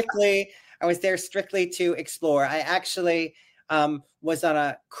there strictly to explore. I actually, was on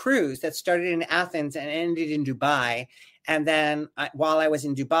a cruise that started in Athens and ended in Dubai. And then while I was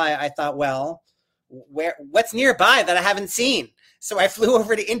in Dubai, I thought, well, what's nearby that I haven't seen? So I flew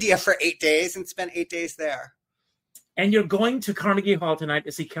over to India for 8 days and spent 8 days there. And you're going to Carnegie Hall tonight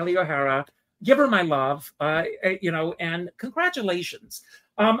to see Kelli O'Hara. Give her my love, and congratulations.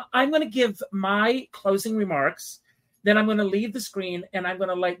 I'm going to give my closing remarks. Then I'm going to leave the screen and I'm going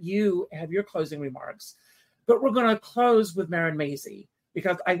to let you have your closing remarks. But we're going to close with Marin Mazzie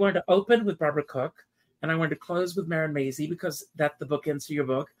because I wanted to open with Barbara Cook and I wanted to close with Marin Mazzie because that's the bookends to your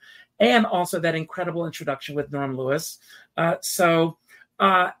book. And also that incredible introduction with Norm Lewis. And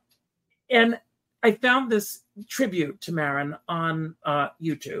I found this tribute to Marin on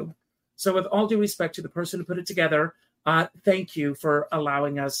YouTube. So with all due respect to the person who put it together, thank you for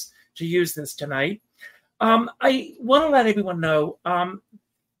allowing us to use this tonight. I want to let everyone know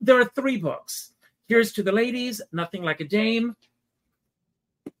there are 3 books. Here's to the Ladies, Nothing Like a Dame,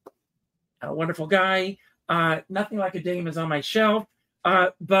 A Wonderful Guy. Nothing Like a Dame is on my shelf,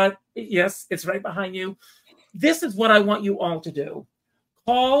 but yes, it's right behind you. This is what I want you all to do.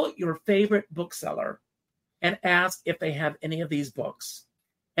 Call your favorite bookseller and ask if they have any of these books.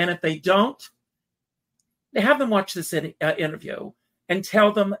 And if they don't, have them watch this interview and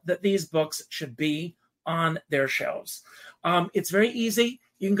tell them that these books should be on their shelves. It's very easy.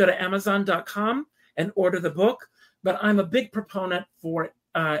 You can go to Amazon.com and order the book, but I'm a big proponent for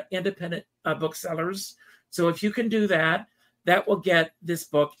independent booksellers. So if you can do that, that will get this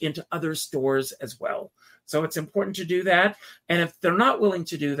book into other stores as well. So it's important to do that. And if they're not willing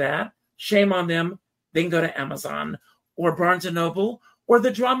to do that, shame on them. They can go to Amazon or Barnes & Noble or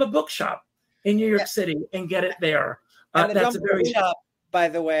the Drama Bookshop in New York City and get it there. And the Drama Bookshop, by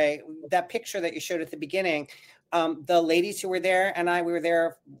the way, that picture that you showed at the beginning, the ladies who were there and we were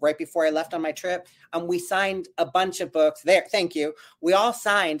there right before I left on my trip. We signed a bunch of books there. Thank you. We all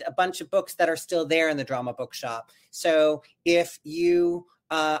signed a bunch of books that are still there in the Drama Bookshop. So if you,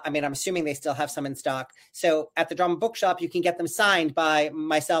 I'm assuming they still have some in stock. So at the Drama Bookshop, you can get them signed by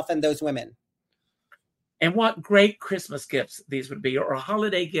myself and those women. And what great Christmas gifts these would be, or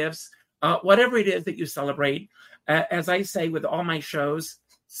holiday gifts, whatever it is that you celebrate. As I say with all my shows,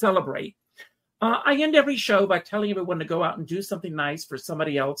 celebrate. I end every show by telling everyone to go out and do something nice for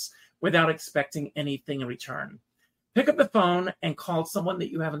somebody else without expecting anything in return. Pick up the phone and call someone that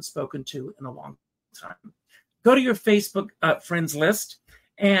you haven't spoken to in a long time. Go to your Facebook friends list,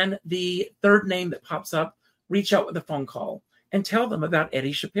 and the third name that pops up, reach out with a phone call and tell them about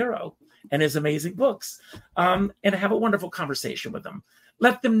Eddie Shapiro and his amazing books, and have a wonderful conversation with them.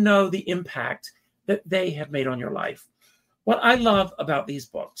 Let them know the impact that they have made on your life. What I love about these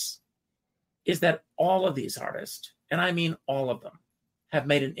books is that all of these artists, and I mean all of them, have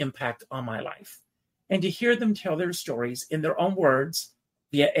made an impact on my life. And to hear them tell their stories in their own words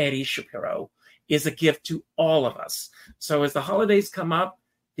via Eddie Shapiro is a gift to all of us. So as the holidays come up,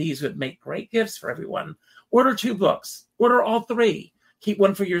 these would make great gifts for everyone. Order 2 books, order all 3, keep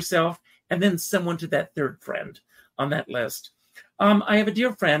one for yourself, and then send one to that third friend on that list. I have a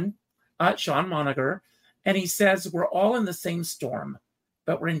dear friend, Sean Moniger, and he says we're all in the same storm,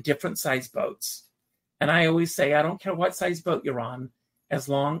 but we're in different size boats. And I always say, I don't care what size boat you're on, as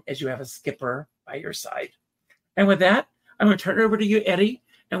long as you have a skipper by your side. And with that, I'm going to turn it over to you, Eddie.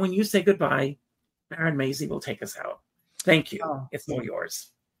 And when you say goodbye, Marin Mazzie will take us out. Thank you. It's all yours.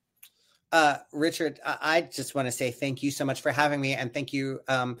 Richard, I just want to say thank you so much for having me. And thank you,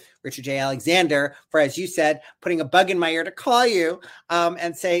 Richard J. Alexander, for, as you said, putting a bug in my ear to call you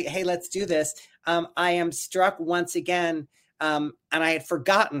and say, hey, let's do this. I am struck once again, and I had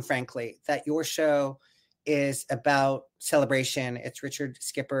forgotten, frankly, that your show is about celebration. It's Richard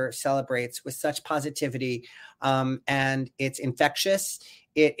Skipper Celebrates with such positivity, and it's infectious.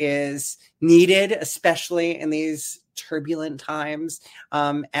 It is needed, especially in these turbulent times,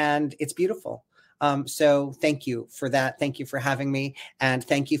 and it's beautiful. So thank you for that. Thank you for having me, and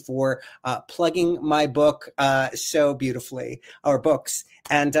thank you for plugging my book so beautifully, our books,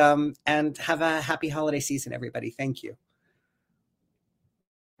 and have a happy holiday season, everybody. Thank you.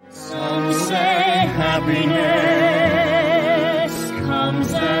 Some say happiness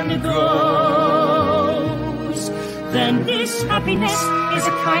comes and goes. Then this happiness is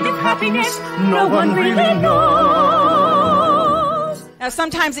a kind of happiness no one really knows. Now,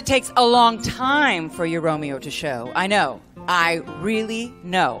 sometimes it takes a long time for your Romeo to show. I know. I really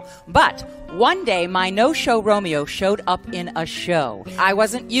know. But one day, my no-show Romeo showed up in a show. I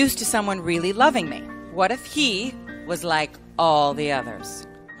wasn't used to someone really loving me. What if he was like all the others?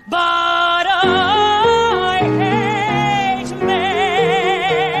 But I hate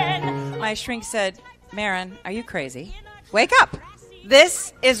men. My shrink said, Marin, are you crazy? wake up.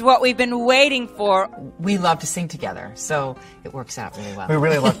 This is what we've been waiting for. We love to sing together, so it works out really well. We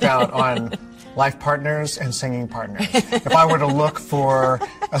really lucked out on life partners and singing partners. If I were to look for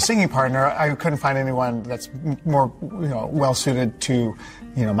a singing partner, I couldn't find anyone that's more, well suited to,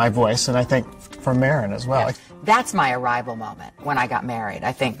 my voice, and I think for Marin as well. Yeah. That's my arrival moment when I got married.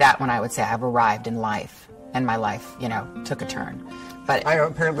 I think that when I would say I've arrived in life, and my life, took a turn. But I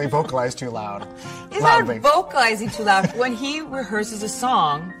apparently vocalized too loud. He's not vocalizing too loud. When he rehearses a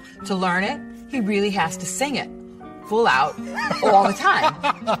song to learn it, he really has to sing it full out all the time.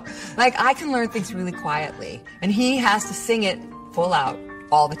 Like, I can learn things really quietly, and he has to sing it full out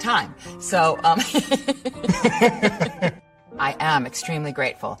all the time. So, I am extremely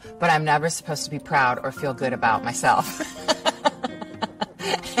grateful, but I'm never supposed to be proud or feel good about myself.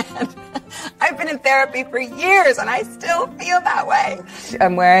 I've been in therapy for years, and I still feel that way.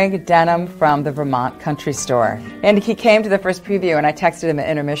 I'm wearing a denim from the Vermont country store. And he came to the first preview, and I texted him at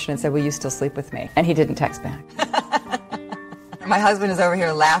intermission and said, will you still sleep with me? And he didn't text back. My husband is over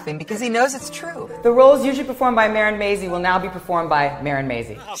here laughing because he knows it's true. The roles usually performed by Marin Mazzie will now be performed by Marin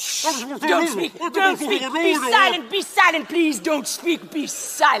Mazzie. Don't speak, be silent, please, don't speak, be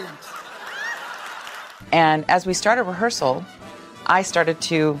silent. And as we started rehearsal, I started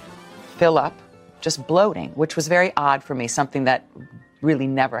to fill up, just bloating, which was very odd for me, something that really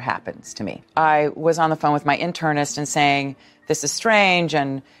never happens to me. I was on the phone with my internist and saying, this is strange,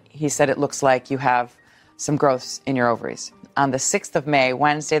 and he said, it looks like you have some growths in your ovaries. On the 6th of May,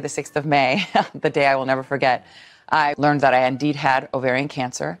 Wednesday the 6th of May, the day I will never forget, I learned that I indeed had ovarian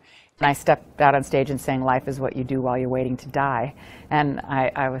cancer. And I stepped out on stage and sang, life is what you do while you're waiting to die. And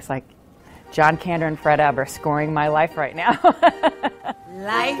I was like, John Kander and Fred Ebb are scoring my life right now.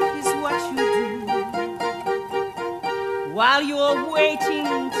 Life is what you do while you're waiting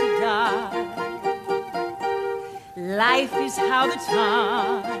to die. Life is how the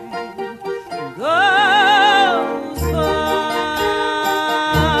time goes by.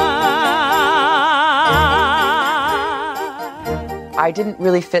 I didn't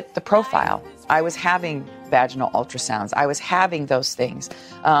really fit the profile. I was having vaginal ultrasounds. I was having those things,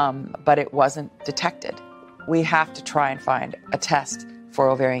 but it wasn't detected. We have to try and find a test for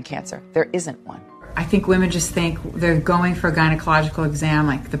ovarian cancer. There isn't one. I think women just think they're going for a gynecological exam,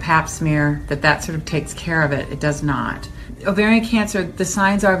 like the pap smear, that sort of takes care of it. It does not. Ovarian cancer, the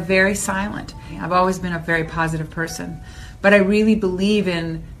signs are very silent. I've always been a very positive person, but I really believe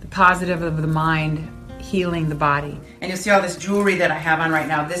in the positive of the mind healing the body. And you'll see all this jewelry that I have on right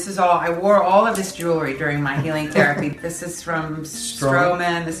now. This is all, I wore all of this jewelry during my healing therapy. This is from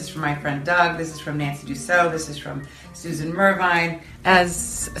Stroman, this is from my friend Doug, this is from Nancy Dussault, this is from Susan Mervine.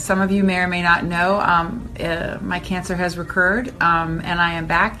 As some of you may or may not know, my cancer has recurred, and I am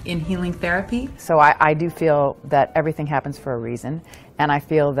back in healing therapy. So I do feel that everything happens for a reason, and I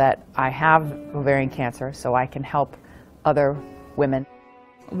feel that I have ovarian cancer so I can help other women.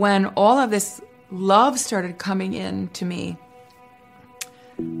 When all of this love started coming in to me,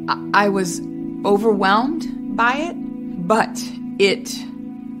 I was overwhelmed by it, but it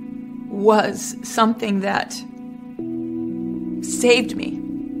was something that saved me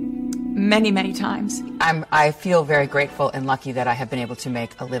many, many times. I feel very grateful and lucky that I have been able to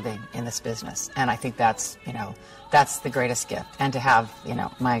make a living in this business, and I think that's the greatest gift, and to have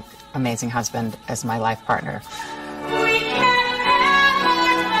my amazing husband as my life partner.